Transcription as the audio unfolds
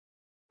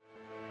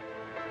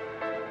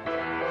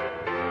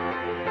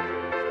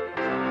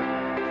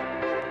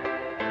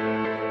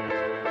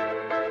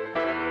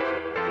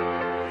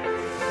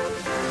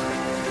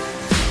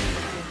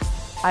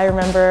I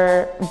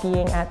remember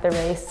being at the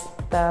race,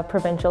 the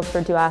provincials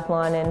for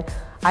duathlon, and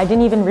I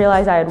didn't even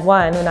realize I had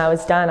won when I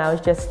was done.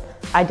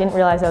 I didn't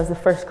realize I was the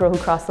first girl who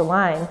crossed the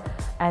line.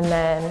 And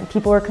then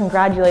people were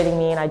congratulating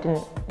me and I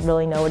didn't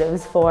really know what it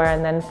was for.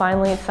 And then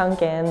finally it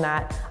sunk in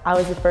that I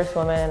was the first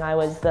woman and I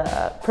was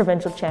the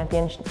provincial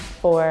champion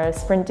for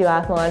sprint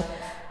duathlon.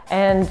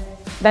 And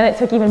then it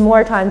took even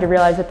more time to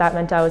realize that that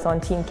meant I was on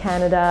Team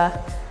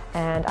Canada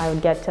and I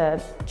would get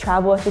to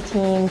travel with the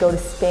team, go to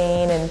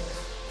Spain, and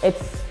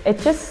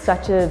it's just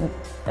such an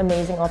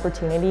amazing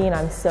opportunity, and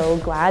I'm so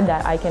glad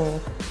that I can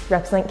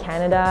represent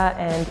Canada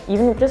and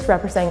even just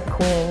represent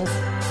Queens.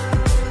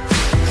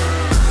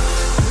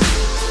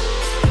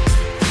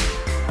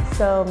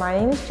 So my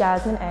name is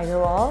Jasmine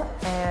Aggarwal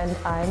and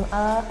I'm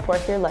a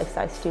fourth-year life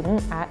science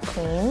student at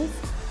Queens.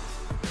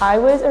 I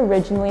was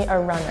originally a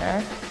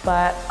runner,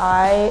 but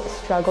I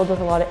struggled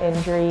with a lot of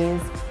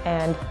injuries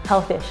and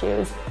health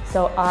issues.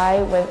 So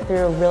I went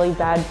through a really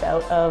bad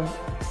bout of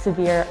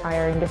severe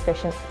iron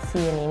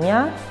deficiency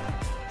anemia.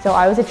 So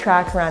I was a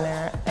track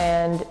runner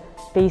and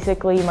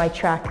basically my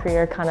track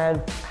career kind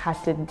of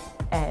had to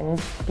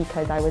end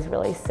because I was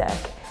really sick.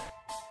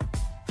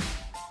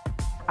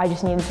 I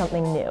just needed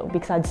something new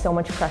because I had so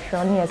much pressure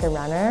on me as a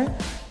runner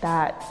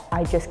that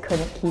I just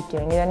couldn't keep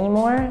doing it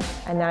anymore.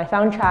 And then I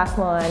found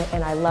triathlon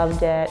and I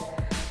loved it.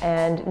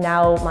 And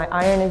now my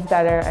iron is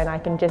better and I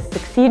can just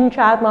succeed in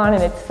triathlon,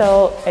 and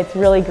it's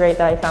really great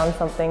that I found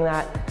something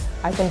that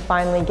I can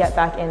finally get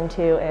back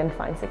into and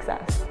find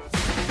success.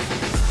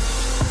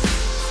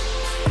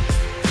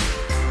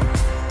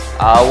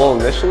 Well,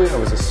 initially I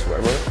was a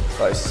swimmer,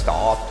 but I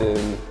stopped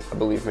in, I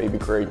believe, maybe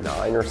grade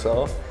 9 or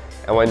so.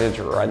 I went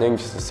into running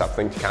just as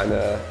something to kind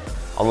of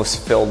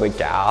almost fill the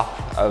gap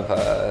of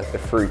the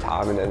free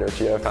time and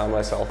energy I found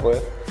myself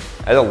with.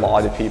 I had a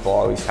lot of people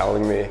always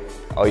telling me,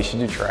 oh, you should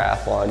do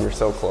triathlon, you're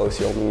so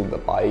close, you'll need the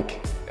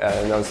bike.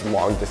 And I was a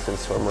long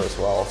distance swimmer as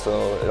well,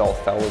 so it all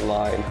fell in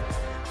line.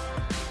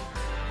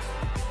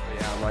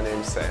 Yeah, my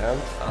name's Sam.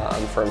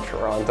 I'm from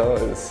Toronto.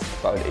 It's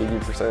about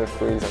 80% of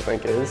Queens, I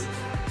think, is.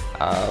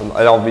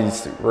 I'll be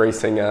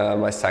racing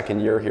my second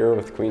year here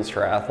with Queens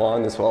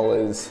Triathlon, as well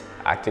as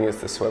acting as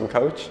the swim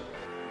coach.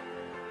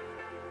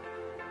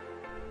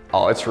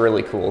 Oh, it's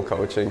really cool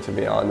coaching, to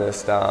be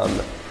honest.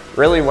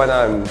 Really, when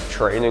I'm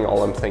training,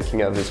 all I'm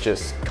thinking of is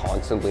just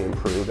constantly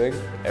improving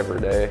every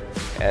day.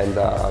 And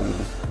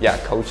yeah,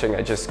 coaching,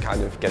 I just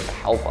kind of get to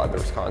help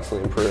others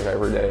constantly improve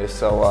every day.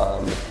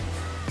 So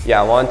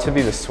yeah, I wanted to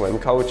be the swim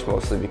coach,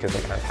 mostly because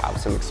I kind of have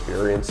some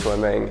experience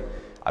swimming.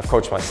 I've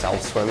coached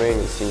myself swimming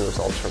and seen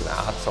results from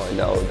that, so I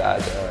know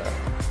that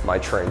my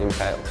training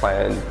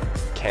plan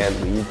can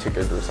lead to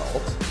good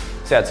results.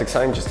 So yeah, it's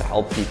exciting just to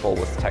help people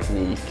with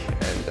technique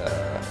and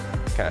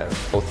kind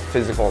of both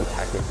physical and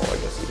technical, I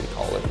guess you can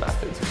call it,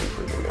 methods of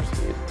improving their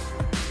speed.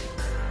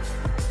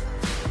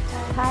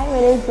 Hi,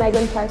 my name is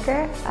Megan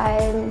Parker.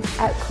 I'm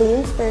at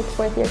Queens for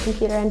fourth year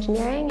computer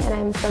engineering and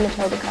I'm from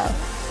Etobicoke.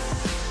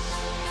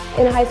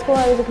 In high school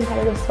I was a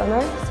competitive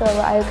swimmer, so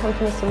I come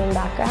from a swimming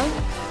background.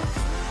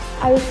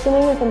 I was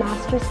swimming with a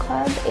master's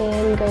club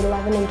in grade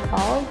 11 and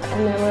 12,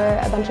 and there were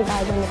a bunch of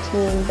guys on the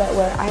team that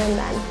were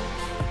Ironmen.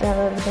 And I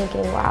remember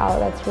thinking, wow,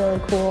 that's really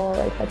cool,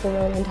 like that's a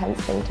really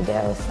intense thing to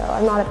do. So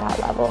I'm not at that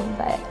level,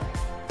 but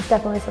it's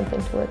definitely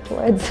something to work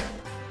towards.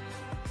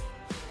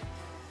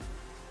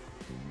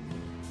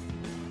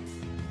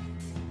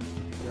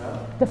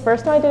 The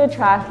first time I did a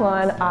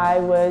triathlon, I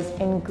was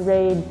in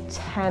grade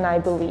 10, I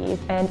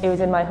believe, and it was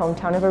in my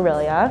hometown of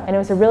Orillia. And it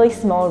was a really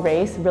small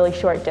race, really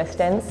short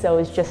distance, so it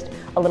was just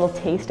a little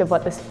taste of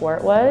what the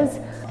sport was.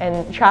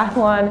 And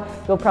triathlon,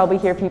 you'll probably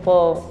hear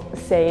people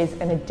say, is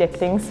an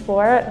addicting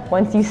sport.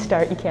 Once you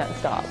start, you can't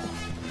stop.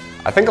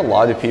 I think a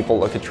lot of people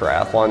look at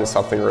triathlon as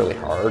something really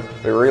hard,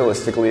 but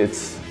realistically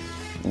it's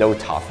no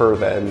tougher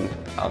than,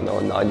 I don't know,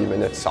 a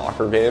 90-minute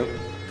soccer game.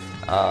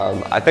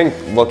 I think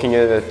looking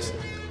at it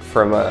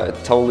from a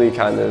totally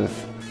kind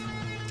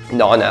of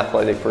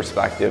non-athletic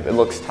perspective, it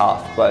looks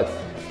tough, but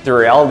the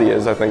reality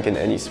is, I think in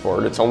any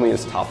sport, it's only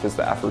as tough as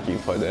the effort you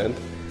put in.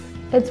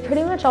 It's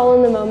pretty much all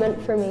in the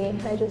moment for me.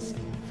 I just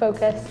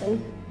focus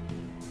and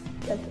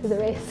get through the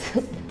race.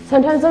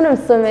 Sometimes when I'm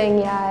swimming,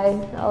 yeah,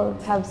 I'll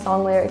have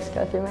song lyrics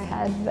go through my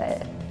head,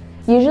 but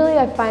usually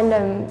I find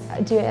I'm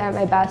doing it at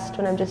my best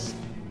when I'm just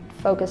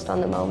focused on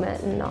the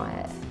moment and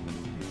not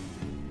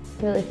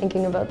really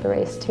thinking about the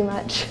race too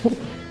much.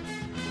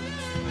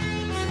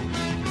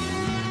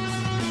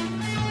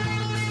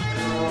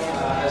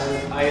 As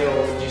an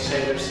idol, would you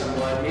say there's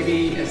someone,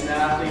 maybe as an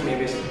athlete,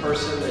 maybe as a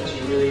person, that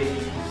you really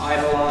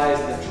idolize,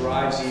 that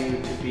drives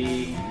you to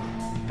be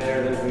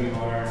better than who you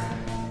are?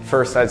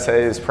 First I'd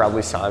say is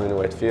probably Simon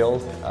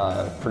Whitfield,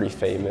 pretty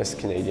famous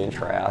Canadian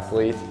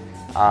triathlete.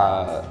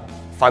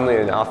 Funnily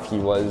enough, he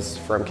was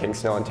from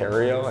Kingston,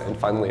 Ontario, and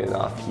funnily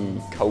enough, he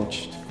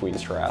coached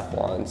Queens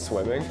Triathlon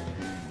swimming.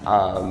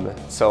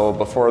 So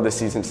before the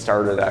season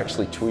started, I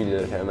actually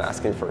tweeted at him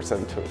asking for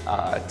some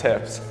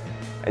tips.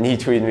 And he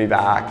tweeted me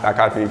back. That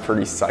got me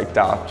pretty psyched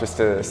up just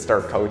to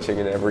start coaching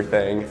and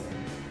everything.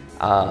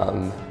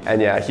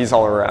 And yeah, he's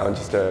all around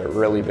just a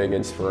really big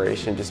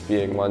inspiration, just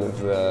being one of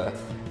the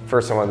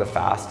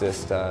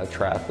fastest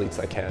triathletes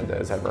that Canada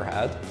has ever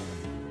had.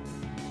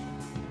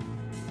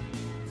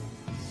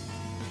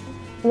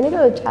 I'm gonna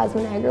go with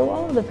Jasmine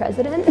Aggarwal, the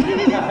president.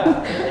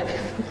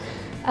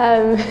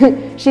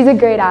 She's a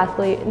great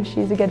athlete and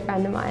she's a good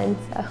friend of mine,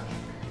 so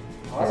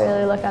awesome. I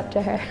really look up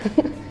to her.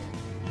 Who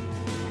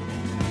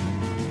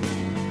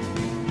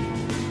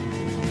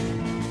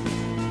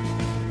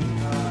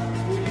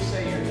would you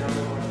say your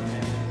number one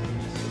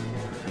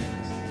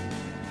fan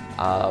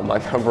is? My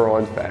number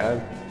one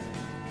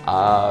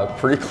fan?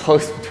 Pretty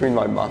close between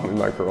my mom and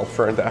my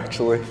girlfriend,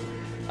 actually.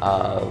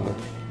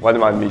 One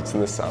of my meets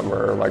in the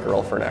summer, my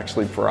girlfriend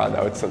actually brought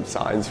out some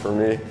signs for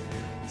me.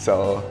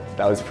 So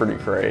that was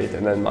pretty great.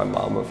 And then my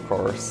mom, of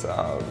course,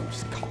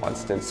 just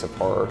constant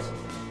support,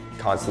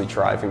 constantly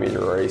driving me to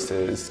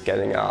races,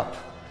 getting up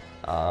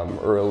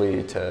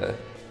early to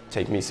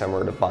take me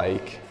somewhere to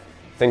bike,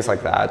 things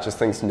like that, just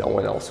things no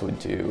one else would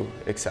do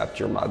except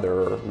your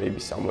mother or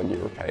maybe someone you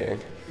were paying.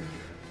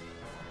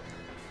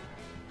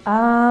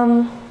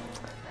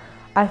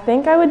 I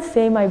think I would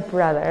say my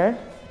brother.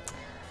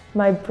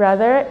 My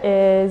brother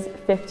is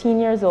 15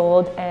 years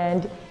old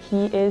and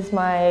he is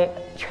my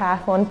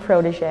triathlon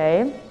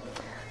protege.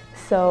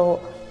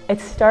 So it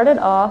started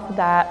off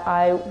that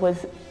I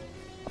was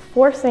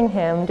forcing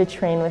him to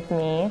train with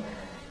me,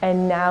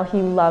 and now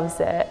he loves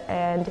it,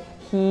 and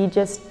he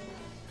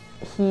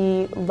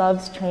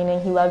loves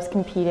training, he loves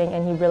competing,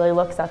 and he really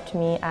looks up to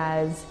me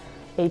as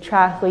a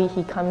triathlete.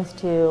 He comes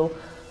to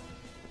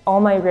all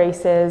my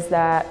races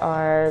that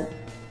are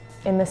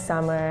in the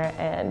summer,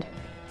 and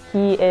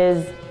he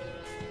is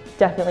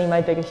definitely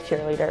my biggest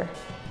cheerleader.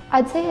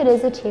 I'd say it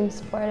is a team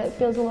sport. It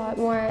feels a lot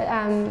more,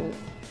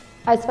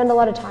 I spend a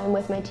lot of time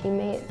with my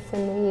teammates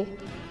and we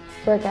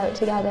work out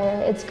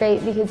together. It's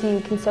great because you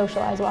can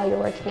socialize while you're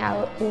working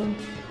out and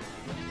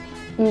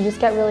you just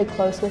get really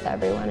close with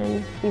everyone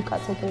and you've got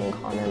something in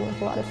common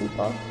with a lot of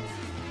people.